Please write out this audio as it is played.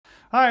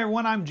Hi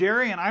everyone, I'm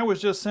Jerry and I was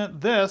just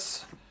sent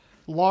this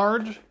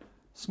large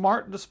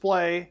smart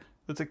display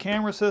that's a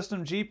camera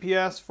system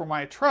GPS for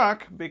my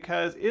truck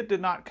because it did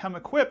not come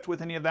equipped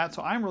with any of that,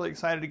 so I'm really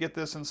excited to get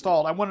this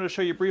installed. I wanted to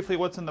show you briefly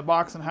what's in the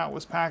box and how it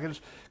was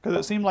packaged because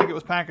it seemed like it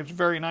was packaged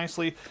very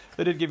nicely.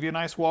 They did give you a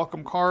nice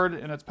welcome card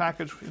and it's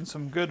packaged in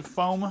some good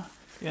foam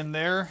in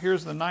there.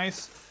 Here's the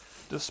nice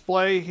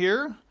display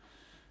here.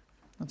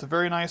 It's a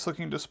very nice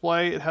looking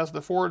display. It has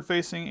the forward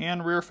facing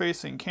and rear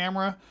facing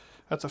camera.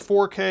 That's a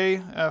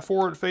 4K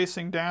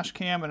forward-facing dash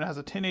cam, and it has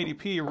a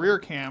 1080p rear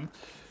cam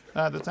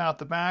that's out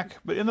the back.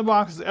 But in the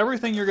box is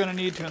everything you're going to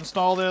need to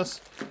install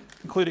this,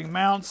 including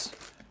mounts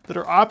that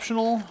are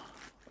optional,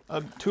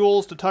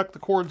 tools to tuck the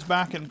cords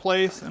back in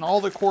place, and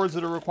all the cords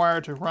that are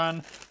required to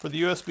run for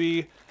the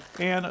USB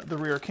and the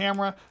rear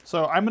camera.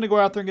 So I'm going to go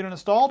out there and get it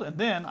installed, and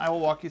then I will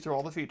walk you through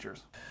all the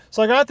features.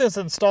 So I got this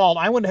installed.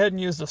 I went ahead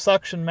and used a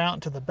suction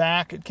mount to the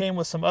back. It came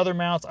with some other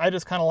mounts. I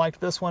just kind of liked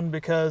this one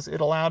because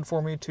it allowed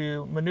for me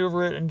to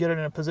maneuver it and get it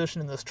in a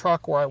position in this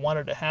truck where I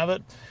wanted to have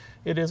it.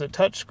 It is a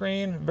touch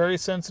screen, very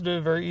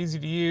sensitive, very easy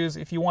to use.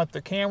 If you want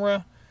the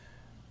camera,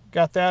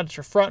 got that. It's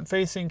your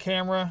front-facing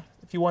camera.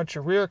 If you want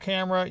your rear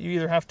camera, you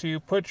either have to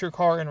put your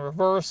car in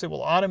reverse, it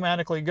will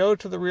automatically go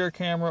to the rear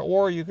camera,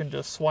 or you can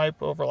just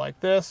swipe over like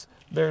this.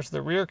 There's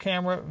the rear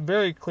camera,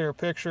 very clear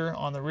picture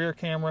on the rear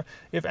camera.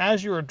 If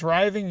as you are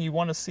driving you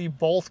want to see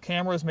both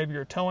cameras, maybe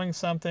you're towing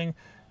something,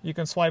 you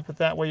can swipe it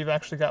that way. You've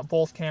actually got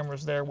both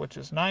cameras there, which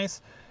is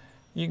nice.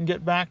 You can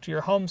get back to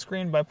your home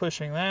screen by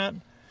pushing that.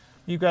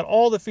 You've got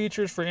all the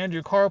features for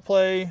Android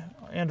CarPlay,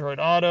 Android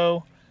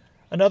Auto.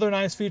 Another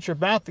nice feature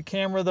about the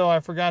camera, though,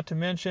 I forgot to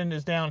mention,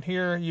 is down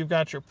here. You've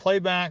got your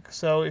playback,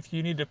 so if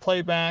you need to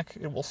play back,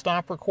 it will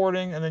stop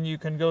recording, and then you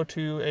can go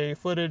to a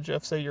footage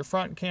of, say, your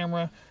front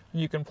camera,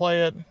 and you can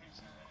play it,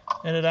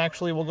 and it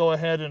actually will go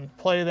ahead and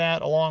play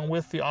that along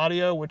with the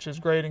audio, which is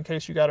great in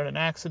case you got in an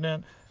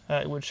accident.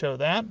 It would show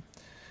that.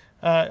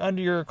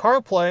 Under your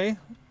CarPlay,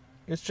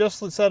 it's just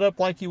set up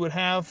like you would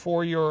have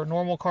for your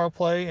normal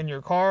CarPlay in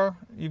your car.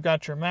 You've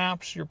got your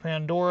maps, your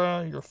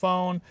Pandora, your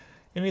phone,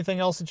 anything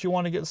else that you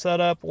want to get set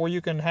up, or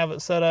you can have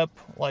it set up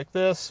like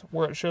this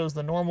where it shows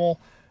the normal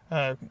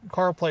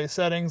CarPlay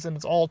settings, and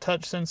it's all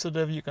touch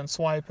sensitive. You can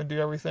swipe and do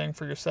everything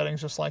for your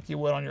settings just like you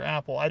would on your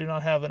Apple. I do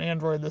not have an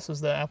Android. This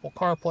is the Apple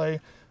CarPlay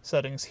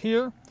settings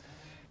here.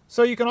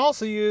 So you can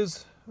also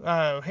use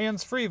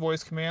hands-free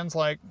voice commands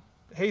like,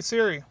 "Hey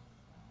Siri."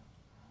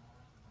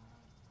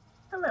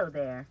 Hello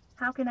there.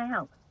 How can I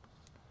help?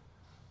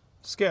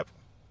 "Skip."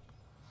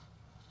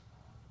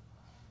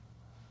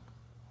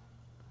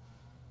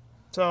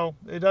 So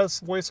it does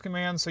voice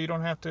commands, so you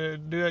don't have to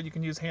do it. You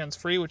can use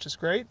hands-free, which is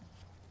great.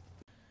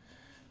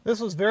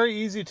 This was very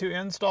easy to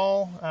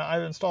install.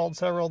 I've installed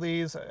several of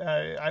these.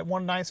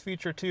 One nice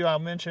feature too, I'll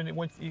mention,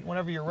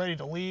 whenever you're ready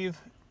to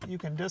leave, you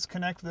can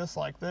disconnect this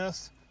like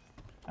this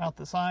out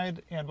the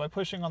side, and by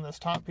pushing on this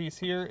top piece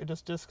here, it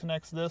just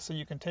disconnects this, so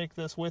you can take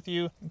this with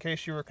you in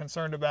case you were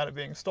concerned about it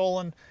being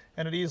stolen,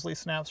 and it easily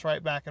snaps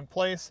right back in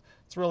place.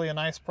 It's really a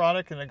nice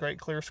product and a great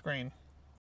clear screen.